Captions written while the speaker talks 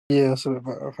Yeah, that's a bit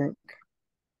better, I think.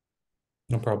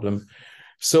 No problem.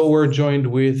 So we're joined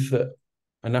with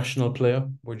a national player.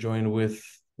 We're joined with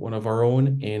one of our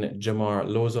own in Jamar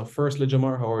Loza. Firstly,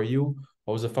 Jamar, how are you?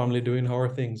 How's the family doing? How are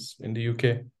things in the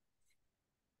UK?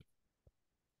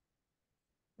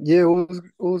 Yeah, all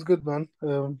was good, man.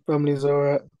 Family's all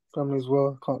right. Family's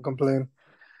well. Can't complain.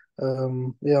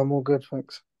 Yeah, I'm all good,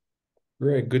 thanks.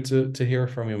 Great, good to hear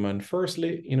from you, man.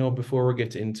 Firstly, before we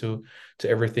get into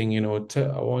everything, I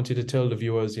want you to tell the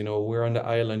viewers, where on the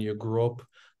island you grew up.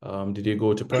 Did you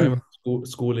go to primary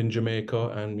school in Jamaica?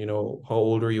 And how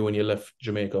old were you when you left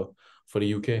Jamaica for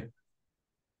the UK?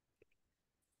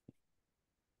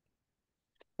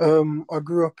 I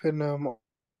grew up in I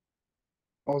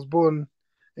was born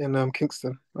in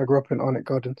Kingston. I grew up in Arnett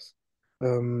Gardens.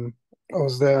 Um, I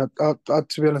was there.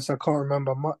 To be honest, I can't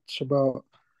remember much about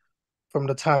from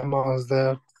the time I was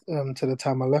there to the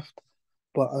time I left.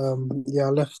 But yeah, I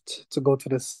left to go to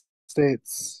the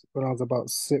States when I was about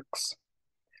six.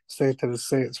 Stayed to the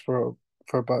States for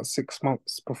about 6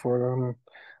 months before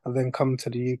I then come to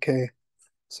the UK.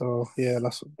 So yeah,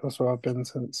 that's where I've been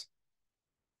since.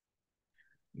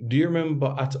 Do you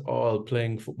remember at all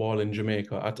playing football in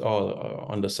Jamaica at all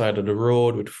on the side of the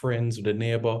road with friends, with a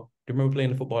neighbor? Do you remember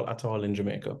playing football at all in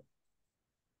Jamaica?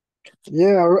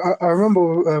 Yeah, I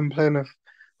remember playing with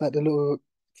like the little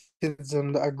kids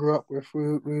that I grew up with.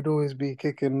 We'd always be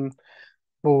kicking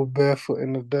ball barefoot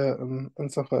in the dirt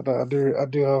and stuff like that. I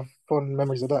do have fond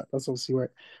memories of that. That's obviously where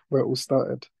it all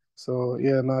started. So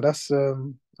yeah, no, that's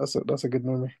a good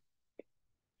memory.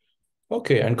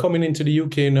 Okay, and coming into the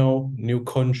UK now, new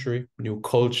country, new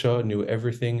culture, new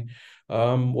everything.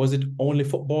 Was it only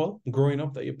football growing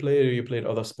up that you played, or you played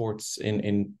other sports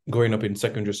in growing up in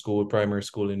secondary school, primary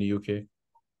school in the UK?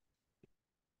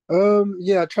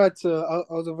 Yeah, I tried to.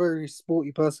 I was a very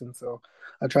sporty person, so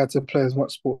I tried to play as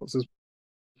much sports as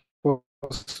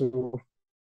possible.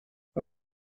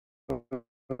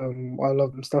 I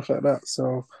love and stuff like that.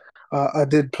 So I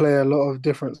did play a lot of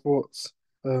different sports.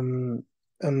 Um,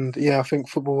 and yeah, I think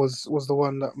football was the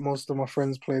one that most of my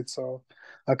friends played. So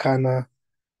I kind of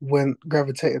went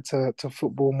gravitated to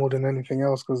football more than anything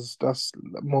else because that's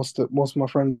most of my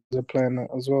friends are playing that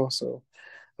as well. So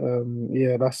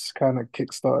yeah, that's kind of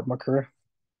kick-started my career.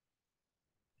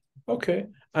 Okay.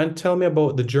 And tell me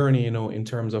about the journey, in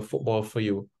terms of football for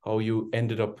you, how you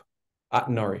ended up at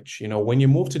Norwich. When you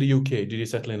moved to the UK, did you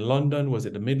settle in London? Was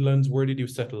it the Midlands? Where did you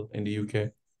settle in the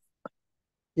UK?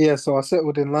 Yeah, so I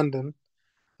settled in London,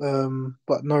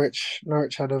 but Norwich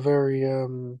had a very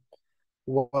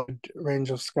wide range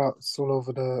of scouts all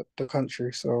over the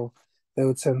country. So they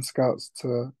would send scouts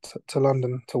to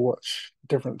London to watch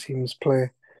different teams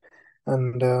play,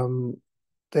 and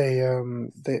they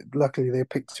luckily they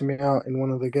picked me out in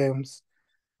one of the games,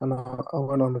 and I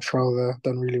went on a trial there,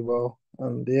 done really well,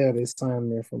 and yeah, they signed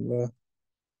me from there.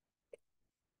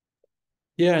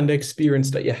 Yeah, and the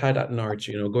experience that you had at Norwich,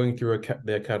 going through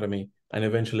the academy and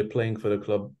eventually playing for the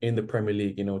club in the Premier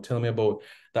League, tell me about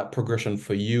that progression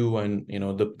for you and,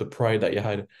 the pride that you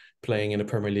had playing in the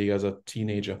Premier League as a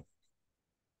teenager.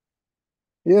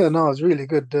 Yeah, no, it was really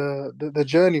good. The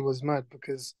journey was mad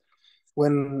because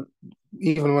when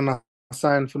even when I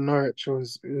signed for Norwich, it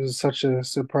was such a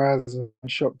surprise and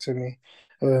shock to me.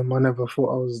 I never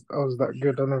thought I was that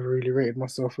good. I never really rated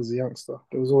myself as a youngster.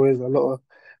 There was always a lot of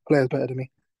players better than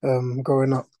me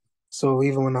growing up. So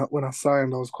even when I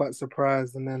signed, I was quite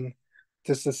surprised, and then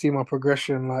just to see my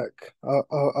progression, like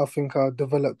I think I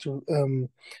developed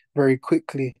very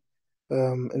quickly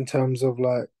in terms of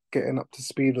like getting up to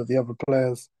speed with the other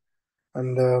players.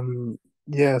 And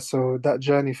yeah, so that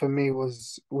journey for me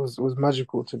was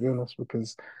magical to be honest,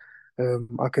 because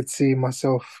I could see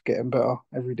myself getting better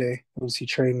every day, obviously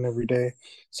training every day.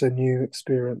 It's a new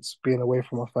experience being away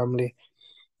from my family,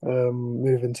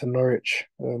 moving to Norwich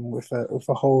with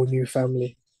a whole new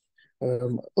family.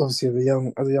 Obviously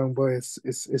as a young boy,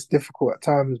 it's difficult at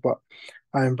times, but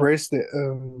I embraced it.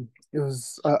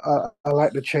 I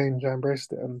like the change. I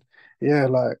embraced it, and yeah,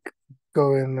 like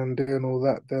going and doing all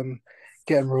that, then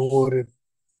getting rewarded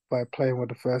by playing with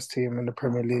the first team in the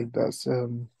Premier League. That's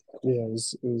yeah,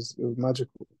 it was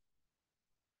magical.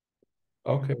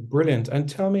 Okay, brilliant. And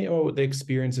tell me about the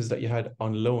experiences that you had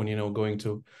on loan, going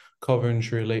to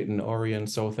Coventry, Leighton, Orient,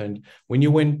 Southend. When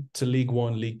you went to League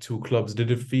One, League Two clubs,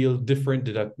 did it feel different?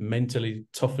 Did that mentally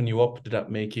toughen you up? Did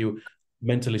that make you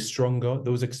mentally stronger?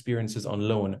 Those experiences on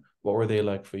loan, what were they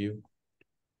like for you?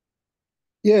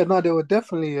 Yeah, no, they were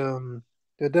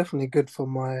definitely good for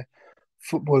my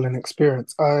footballing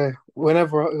experience. It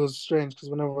was strange because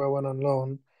whenever I went on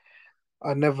loan,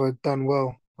 I never done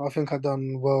well. I think I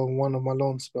done well in one of my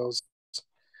loan spells,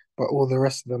 but all the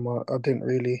rest of them I didn't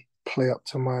really play up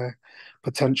to my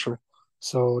potential.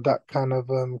 So that kind of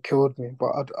killed me.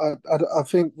 But I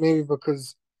think maybe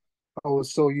because I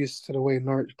was so used to the way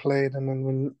Norwich played, and then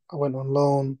when I went on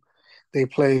loan, they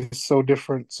play so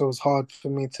different. So it's hard for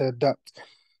me to adapt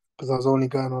because I was only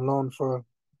going on loan for a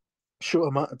short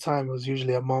amount of time. It was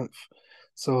usually a month.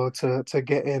 So to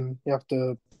get in, you have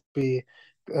to be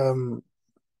um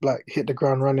like hit the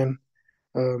ground running.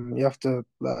 You have to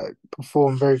like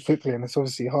perform very quickly, and it's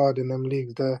obviously hard in them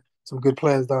leagues. There are some good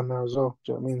players down there as well.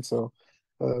 Do you know what I mean? So,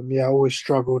 yeah, I always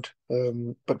struggled.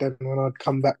 But then when I'd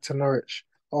come back to Norwich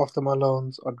after my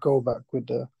loans, I'd go back with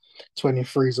the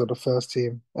 23s or the first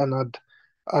team, and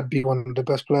I'd be one of the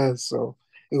best players. So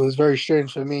it was very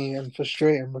strange for me and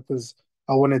frustrating because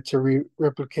I wanted to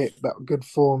replicate that good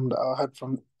form that I had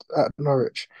from at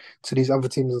Norwich to these other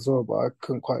teams as well, but I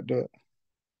couldn't quite do it.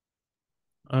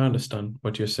 I understand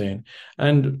what you're saying.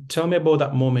 And tell me about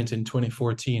that moment in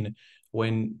 2014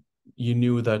 when you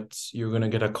knew that you're going to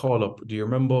get a call up. Do you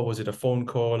remember? Was it a phone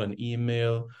call, an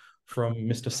email from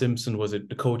Mr. Simpson? Was it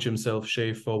the coach himself,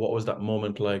 Schaefer? What was that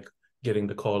moment like getting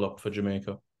the call up for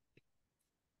Jamaica?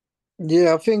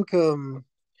 Yeah, I think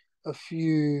a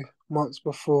few months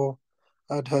before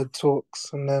I'd heard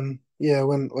talks, and then yeah,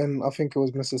 when I think it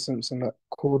was Mr. Simpson that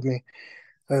called me.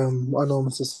 I know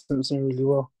Mr. Simpson really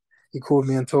well. He called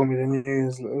me and told me the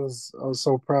news. I was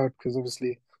so proud because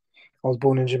obviously I was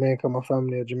born in Jamaica. My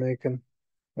family are Jamaican.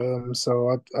 So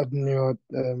I knew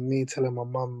me telling my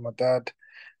mum, my dad,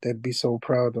 they'd be so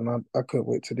proud, and I couldn't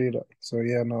wait to do that. So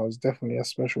yeah, no, it was definitely a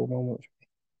special moment.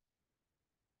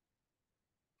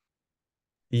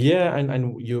 Yeah,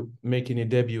 and you making your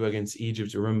debut against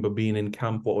Egypt. Remember being in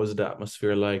camp? What was the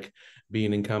atmosphere like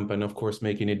being in camp? And of course,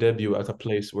 making your debut at a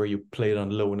place where you played on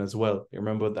loan as well. You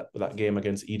remember that game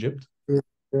against Egypt? Yeah,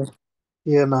 yeah,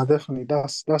 yeah, no, definitely.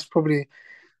 That's probably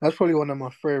one of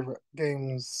my favorite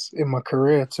games in my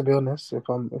career, to be honest. If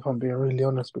I'm being really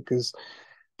honest, because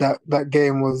that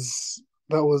game was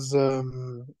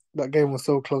that game was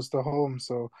so close to home.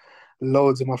 So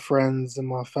loads of my friends and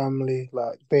my family,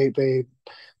 like they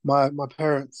my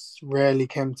parents rarely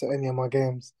came to any of my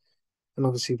games, and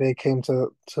obviously they came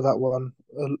to that one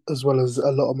as well as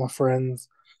a lot of my friends,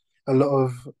 a lot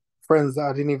of friends that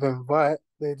I didn't even invite.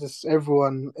 They just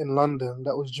everyone in London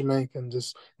that was Jamaican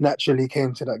just naturally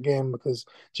came to that game because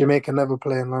Jamaica never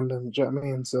play in London. Do you know what I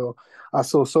mean? So I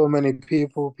saw so many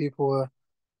people. People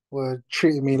were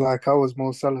treating me like I was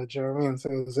Mo Salah. Do you know what I mean? So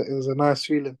it was a nice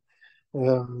feeling.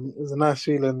 It was a nice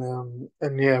feeling.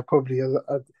 And yeah, probably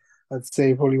I'd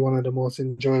say probably one of the most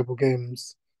enjoyable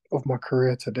games of my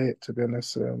career to date. To be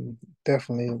honest,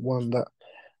 definitely one that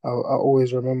I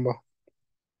always remember.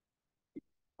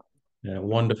 Yeah,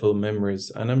 wonderful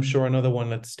memories. And I'm sure another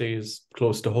one that stays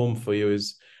close to home for you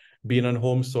is being on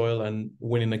home soil and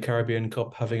winning the Caribbean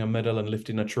Cup, having a medal and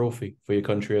lifting a trophy for your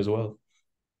country as well.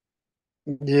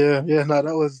 Yeah, yeah, no,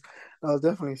 that was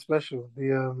definitely special.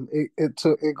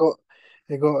 It got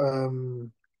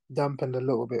dampened a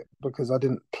little bit because I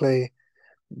didn't play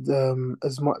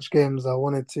as much games as I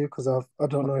wanted to because I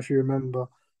don't know if you remember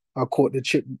I caught the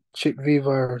chick V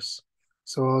virus,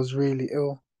 so I was really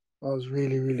ill. I was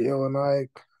really ill, and I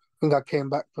think I came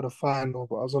back for the final,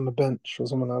 but I was on the bench or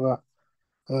something like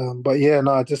that. But yeah,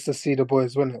 no, just to see the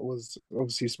boys win it was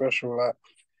obviously special. Like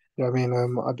yeah, I mean,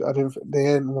 I didn't. They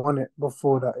hadn't won it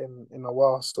before that in a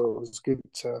while, so it was good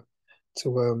to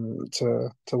win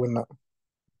that.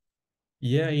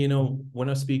 Yeah, when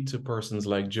I speak to persons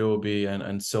like Joby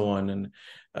and so on,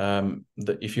 and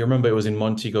if you remember, it was in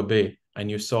Montego Bay, and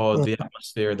you saw Mm. the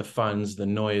atmosphere, the fans, the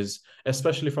noise,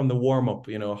 especially from the warm up.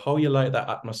 How you like that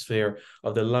atmosphere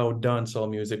of the loud dancehall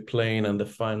music playing and the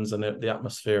fans and the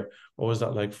atmosphere. What was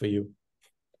that like for you?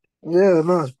 Yeah,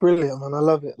 no, it's brilliant, man. I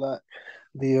love it. Like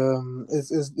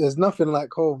it's there's nothing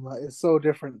like home. Like it's so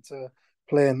different to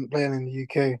playing in the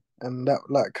UK and that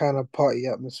like kind of party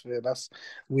atmosphere. That's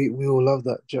we all love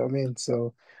that. Do you know what I mean?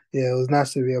 So yeah, it was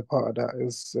nice to be a part of that. It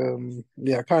was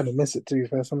yeah, I kind of miss it to be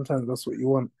fair. Sometimes that's what you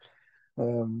want.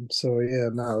 So yeah,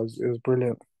 no, it was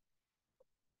brilliant.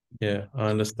 Yeah, I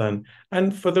understand.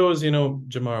 And for those,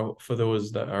 Jamar, for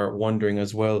those that are wondering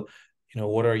as well,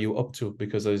 what are you up to?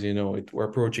 Because as you know, we're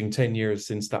approaching 10 years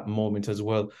since that moment as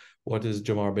well. What has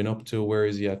Jamar been up to? Where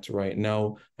is he at right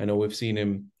now? I know we've seen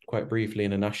him quite briefly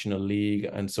in the National League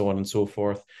and so on and so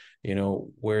forth.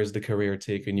 Where's the career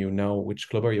taking you now? Which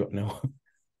club are you at now?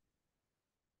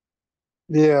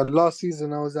 Yeah, last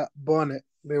season I was at Barnet.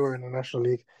 They were in the National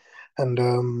League,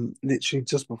 and literally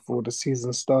just before the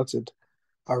season started,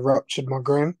 I ruptured my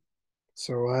groin,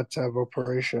 so I had to have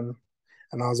operation,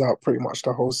 and I was out pretty much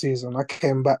the whole season. I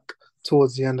came back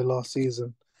towards the end of last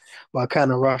season, but I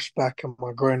kind of rushed back and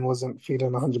my groin wasn't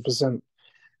feeling 100%.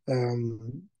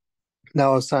 Um,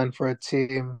 Now I was signed for a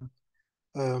team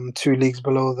 2 leagues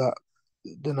below that,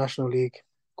 the National League,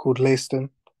 called Leiston.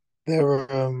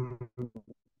 They're um,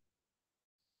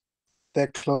 they're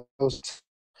close,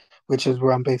 which is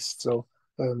where I'm based, so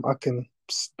I can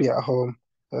be at home.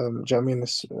 Do you know what I mean?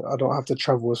 I don't have to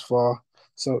travel as far,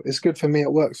 so it's good for me.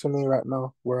 It works for me right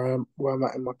now, where I'm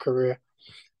at in my career,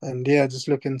 and yeah, just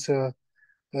looking to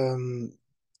um,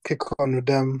 kick on with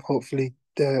them. Hopefully,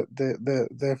 they're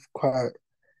quite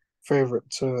favorite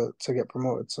to get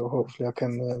promoted, so hopefully I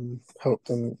can help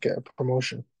them get a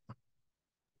promotion.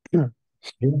 Yeah.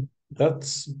 Yeah.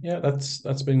 That's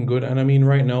been good. And I mean,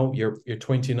 right now you're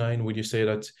 29. Would you say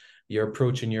that you're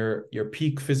approaching your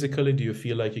peak physically? Do you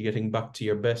feel like you're getting back to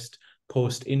your best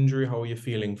post injury? How are you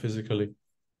feeling physically?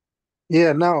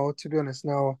 Yeah, now to be honest,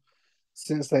 now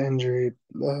since the injury,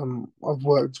 I've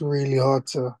worked really hard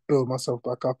to build myself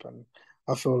back up, and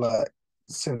I feel like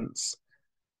since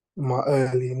my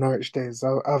early Norwich days,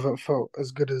 I haven't felt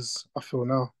as good as I feel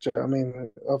now. Do you know what I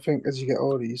mean? I think as you get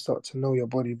older, you start to know your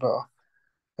body better.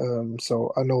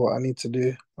 So I know what I need to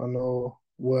do. I know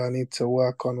where I need to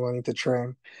work on, where I need to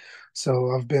train.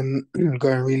 So I've been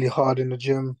going really hard in the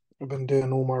gym. I've been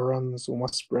doing all my runs, all my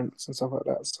sprints and stuff like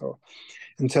that. So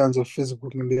in terms of physical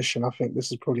condition, I think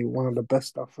this is probably one of the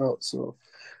best I've felt. So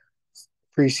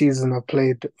pre-season, I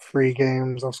played 3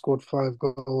 games. I've scored 5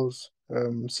 goals.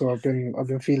 So I've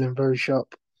been feeling very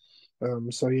sharp.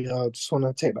 So yeah, I just want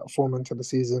to take that form into the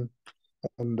season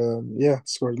and yeah,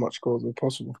 score as much goals as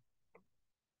possible.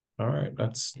 All right,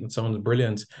 that sounds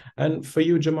brilliant. And for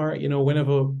you, Jamar,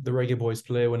 whenever the Reggae Boys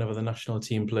play, whenever the national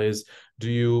team plays, do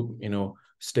you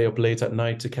stay up late at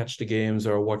night to catch the games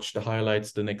or watch the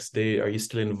highlights the next day? Are you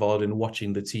still involved in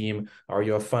watching the team? Are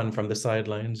you a fan from the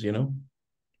sidelines?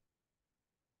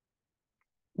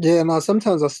 Yeah, now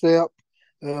sometimes I stay up.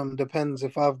 Depends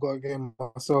if I've got a game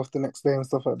myself the next day and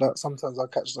stuff like that. Sometimes I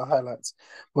catch the highlights.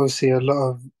 Obviously, a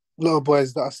lot of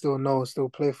boys that I still know still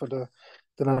play for the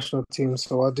national team,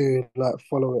 so I do like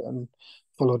follow it and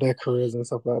follow their careers and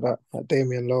stuff like that. Like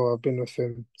Damien Lowe, I've been with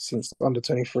him since under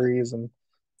 23s and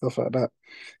stuff like that.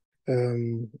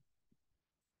 Um,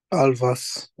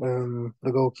 Alvas,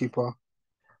 the goalkeeper,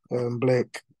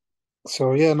 Blake.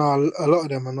 So yeah, no, a lot of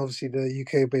them, and obviously the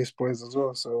UK based boys as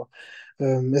well. So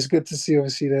it's good to see.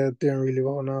 Obviously, they're doing really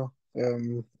well now.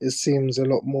 It seems a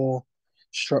lot more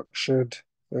structured.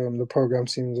 The program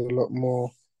seems a lot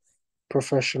more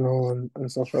professional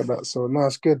and stuff like that. So no,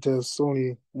 it's good. There's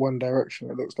only one direction.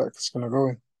 It looks like it's gonna go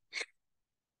in.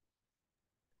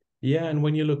 Yeah, and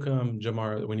when you look,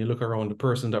 Jamar, when you look around the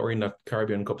person that were in that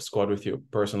Caribbean Cup squad with you,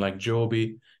 person like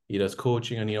Joby, he does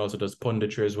coaching and he also does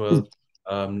punditry as well.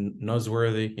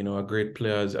 Nosworthy, a great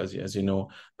player as you know,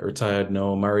 retired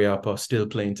now. Mariapa still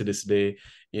playing to this day.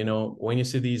 When you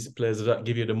see these players that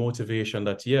give you the motivation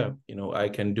that yeah, I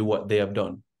can do what they have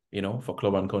done, for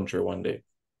club and country one day.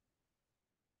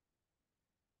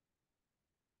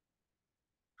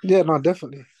 Yeah, no,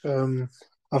 definitely.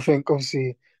 I think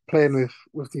obviously playing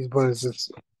with these boys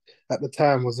is at the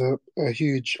time was a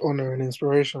huge honor and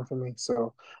inspiration for me.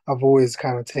 So I've always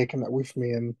kind of taken that with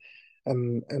me and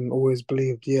always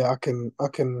believed, yeah, I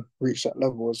can reach that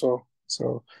level as well.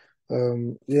 So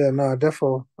yeah, no,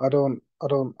 definitely I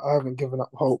haven't given up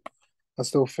hope. I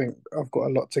still think I've got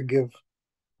a lot to give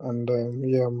and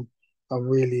yeah, I'm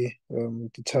really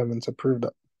determined to prove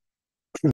that.